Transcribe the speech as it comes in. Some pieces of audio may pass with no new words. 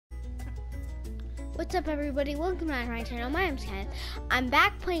What's up, everybody? Welcome back to my channel. My name's Ken. I'm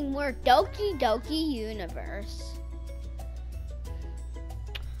back playing more Doki-Doki Universe.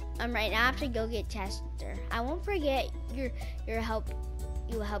 Right now I have to go get Chester. I won't forget your help.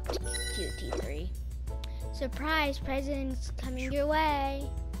 You helped QT3. Surprise, presents coming your way.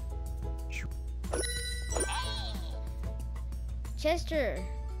 Chester,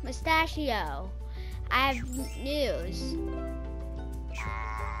 Mustachio, I have news.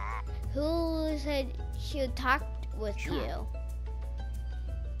 Who said she would talk with you?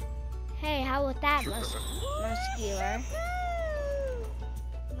 Hey, how about that, Muscular?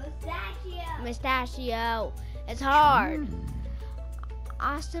 Mustachio. It's hard.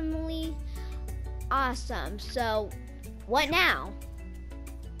 Awesomely awesome. So, what now?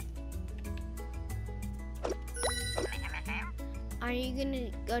 Are you gonna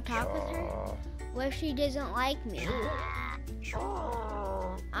go talk with her? What if she doesn't like me?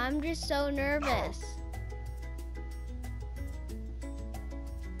 I'm just so nervous.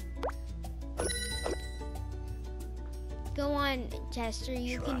 Go on, Chester,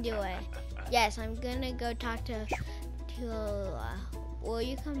 you can do it. Yes, I'm gonna go talk to will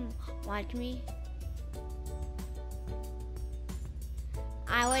you come watch me?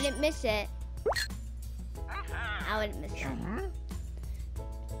 I wouldn't miss it. I wouldn't miss it.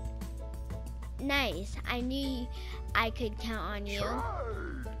 Nice. I knew I could count on you.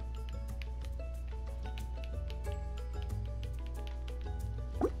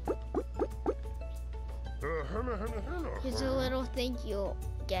 Here's a little thank you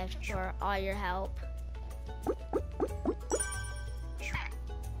gift for all your help.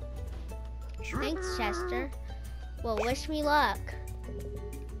 Thanks, Chester. Well, wish me luck.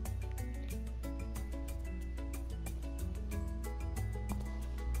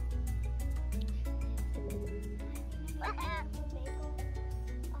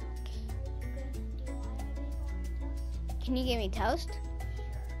 Can you give me toast?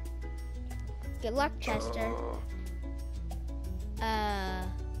 Good luck, Chester.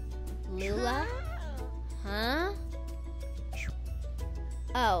 Lula? Huh?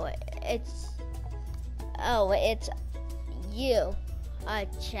 Oh, it's you.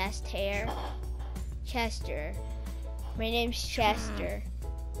 Chest hair. Chester. My name's Chester.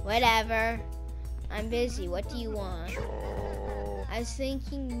 Whatever. I'm busy. What do you want? I was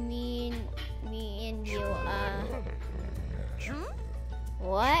thinking me and you,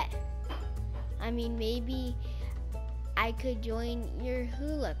 what? I mean, maybe I could join your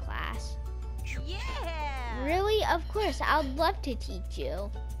hula class. Yeah! Really? Of course, I'd love to teach you.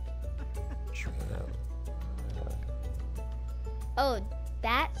 Oh,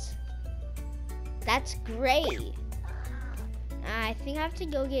 that's great. I think I have to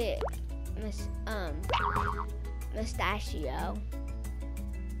go get Mustachio.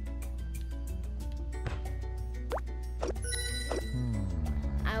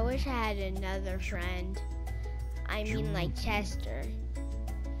 I wish I had another friend. I mean, like Chester.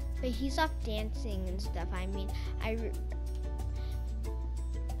 But he's off dancing and stuff. I mean,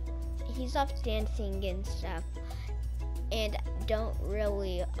 he's off dancing and stuff, and don't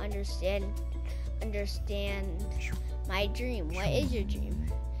really understand my dream. What is your dream?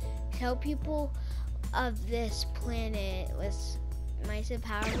 Tell people of this planet with mice and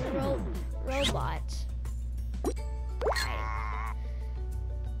powerful robots.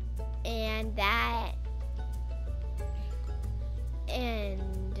 And that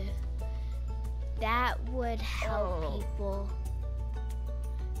would help people.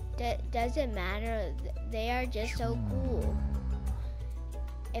 Doesn't matter. They are just so cool.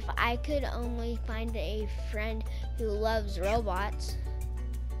 If I could only find a friend who loves robots.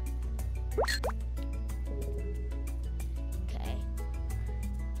 Okay.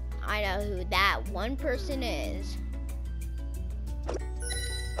 I know who that one person is.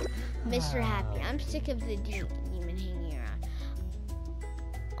 Mr. Happy. I'm sick of the demon hanging around.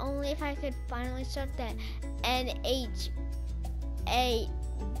 Only if I could finally start that NHADRDL.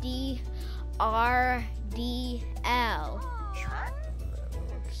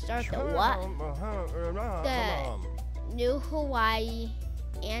 Start the what? The New Hawaii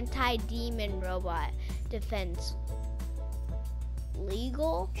Anti-Demon Robot Defense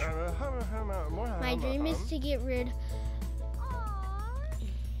Legal? My dream is to get rid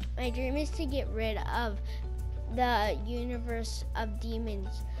of the universe of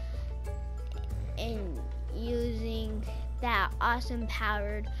demons and using that awesome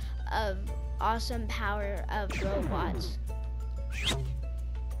power of robots.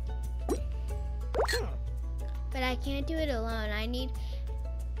 But I can't do it alone. I need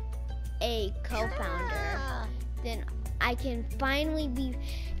a co-founder. Then I can finally be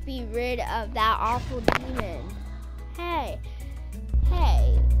rid of that awful demon. Hey,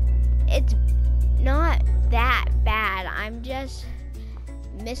 it's not that bad. I'm just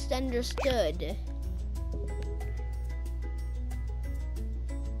misunderstood.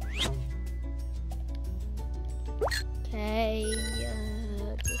 Okay,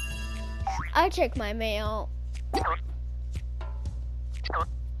 I'll check my mail.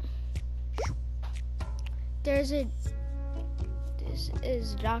 This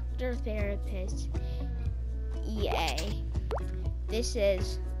is Dr. Therapist EA. This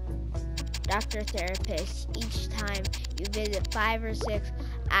is Dr. Therapist. Each time you visit 5 or 6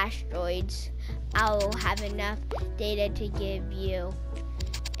 asteroids, I will have enough data to give you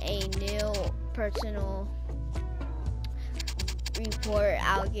a new personal report.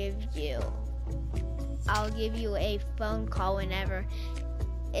 I'll give you a phone call whenever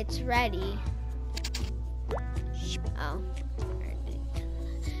it's ready. Oh.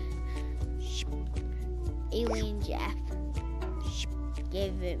 Alien Jeff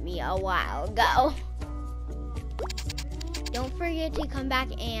gave it me a while ago. Don't forget to come back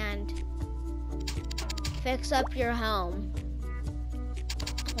and fix up your home.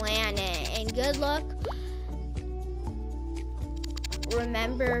 Planet. And good luck.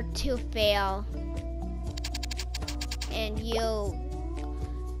 Remember to fail. And you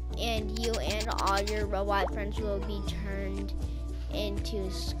and all your robot friends will be turned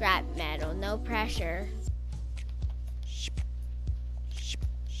into scrap metal. No pressure.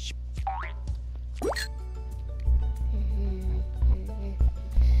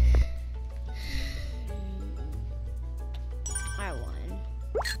 I won.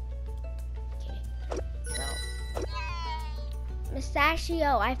 Okay. So,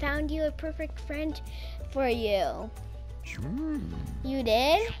 Mustachio, I found you a perfect friend for you. You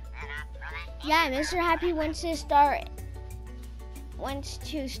did? Yeah, Mr. Happy wants to start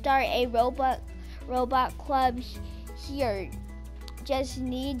a robot club here. Just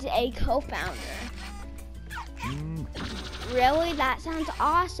needs a co-founder. Really? That sounds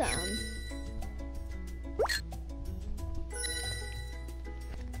awesome.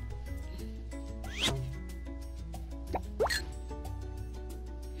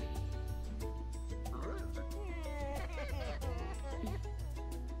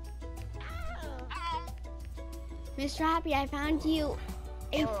 Mr. Happy, I found you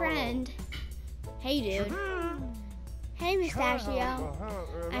a friend. Hey, dude. Hey, Mustachio.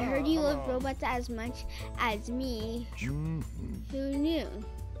 I heard you love robots as much as me. Who knew?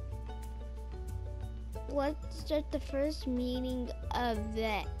 Let's start the first meeting of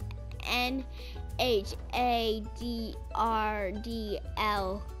the NHADRDL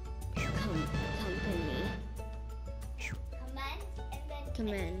company.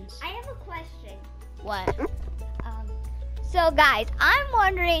 Commence. I have a question. What? So guys, I'm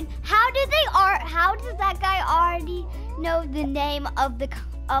wondering how does that guy already know the name of the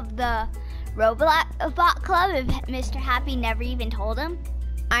robot club if Mr. Happy never even told him?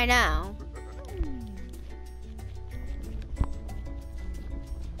 I know.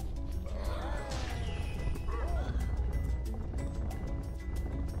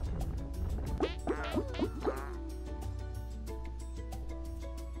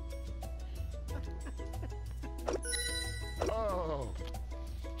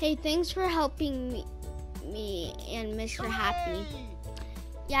 Hey, thanks for helping me and Mr. Happy.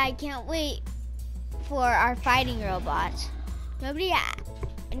 Yeah, I can't wait for our fighting robots. Nobody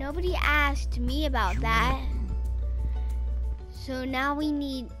asked me about that. So now we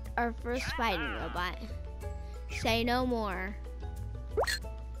need our first fighting robot. Say no more.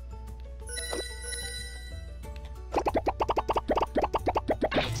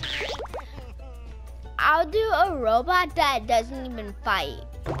 I'll do a robot that doesn't even fight,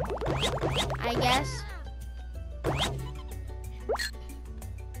 I guess.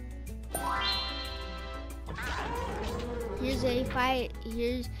 Here's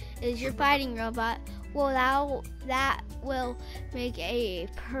your fighting robot. Well, that will make a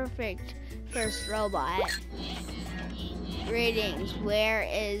perfect first robot. Greetings, where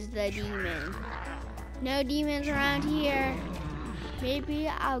is the demon? No demons around here. Maybe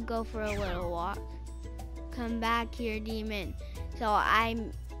I'll go for a little walk. Come back here, demon, so I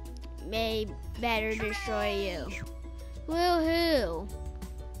may better destroy you. Woohoo!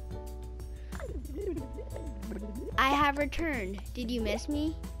 I have returned. Did you miss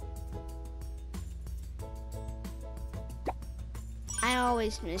me? I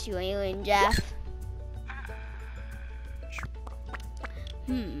always miss you, Alien Jeff.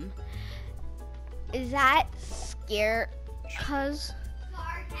 Is that scare? Cause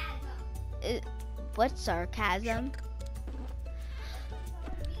Sarcasm. What's sarcasm?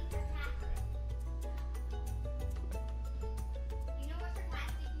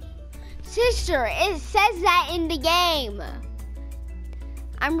 Sister, it says that in the game.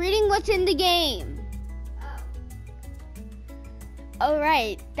 I'm reading what's in the game.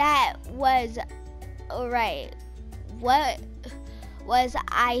 Alright, that was... Alright. What was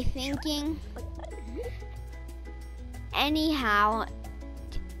I thinking? Anyhow,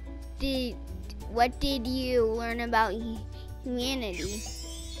 what did you learn about humanity?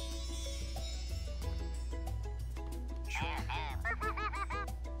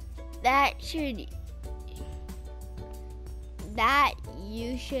 That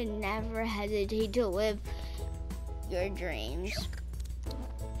you should never hesitate to live your dreams.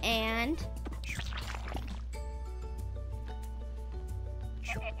 And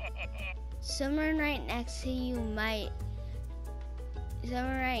someone right next to you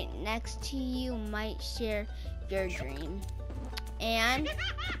might share your dream. And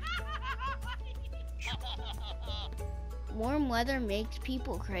warm weather makes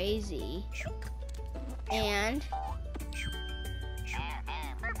people crazy. And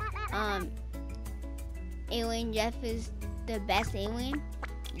Alien Jeff is the best alien?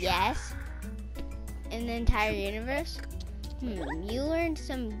 Yes. In the entire universe? You learned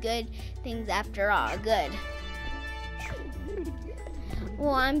some good things after all. Good.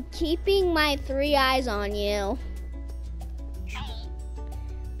 Well, I'm keeping my 3 eyes on you.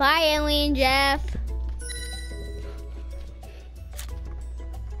 Bye, Alien Jeff.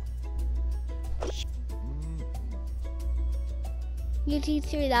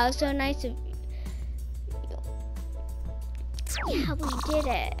 UT3, that was so nice of you. Yeah, we did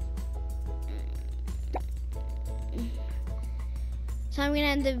it. So I'm gonna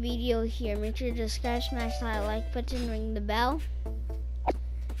end the video here. Make sure to subscribe, smash that like button, ring the bell.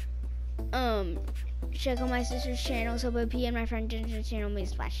 Check out my sister's channel, Sobo P, and my friend Ginger's channel. May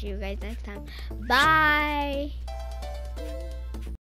splash you guys next time. Bye.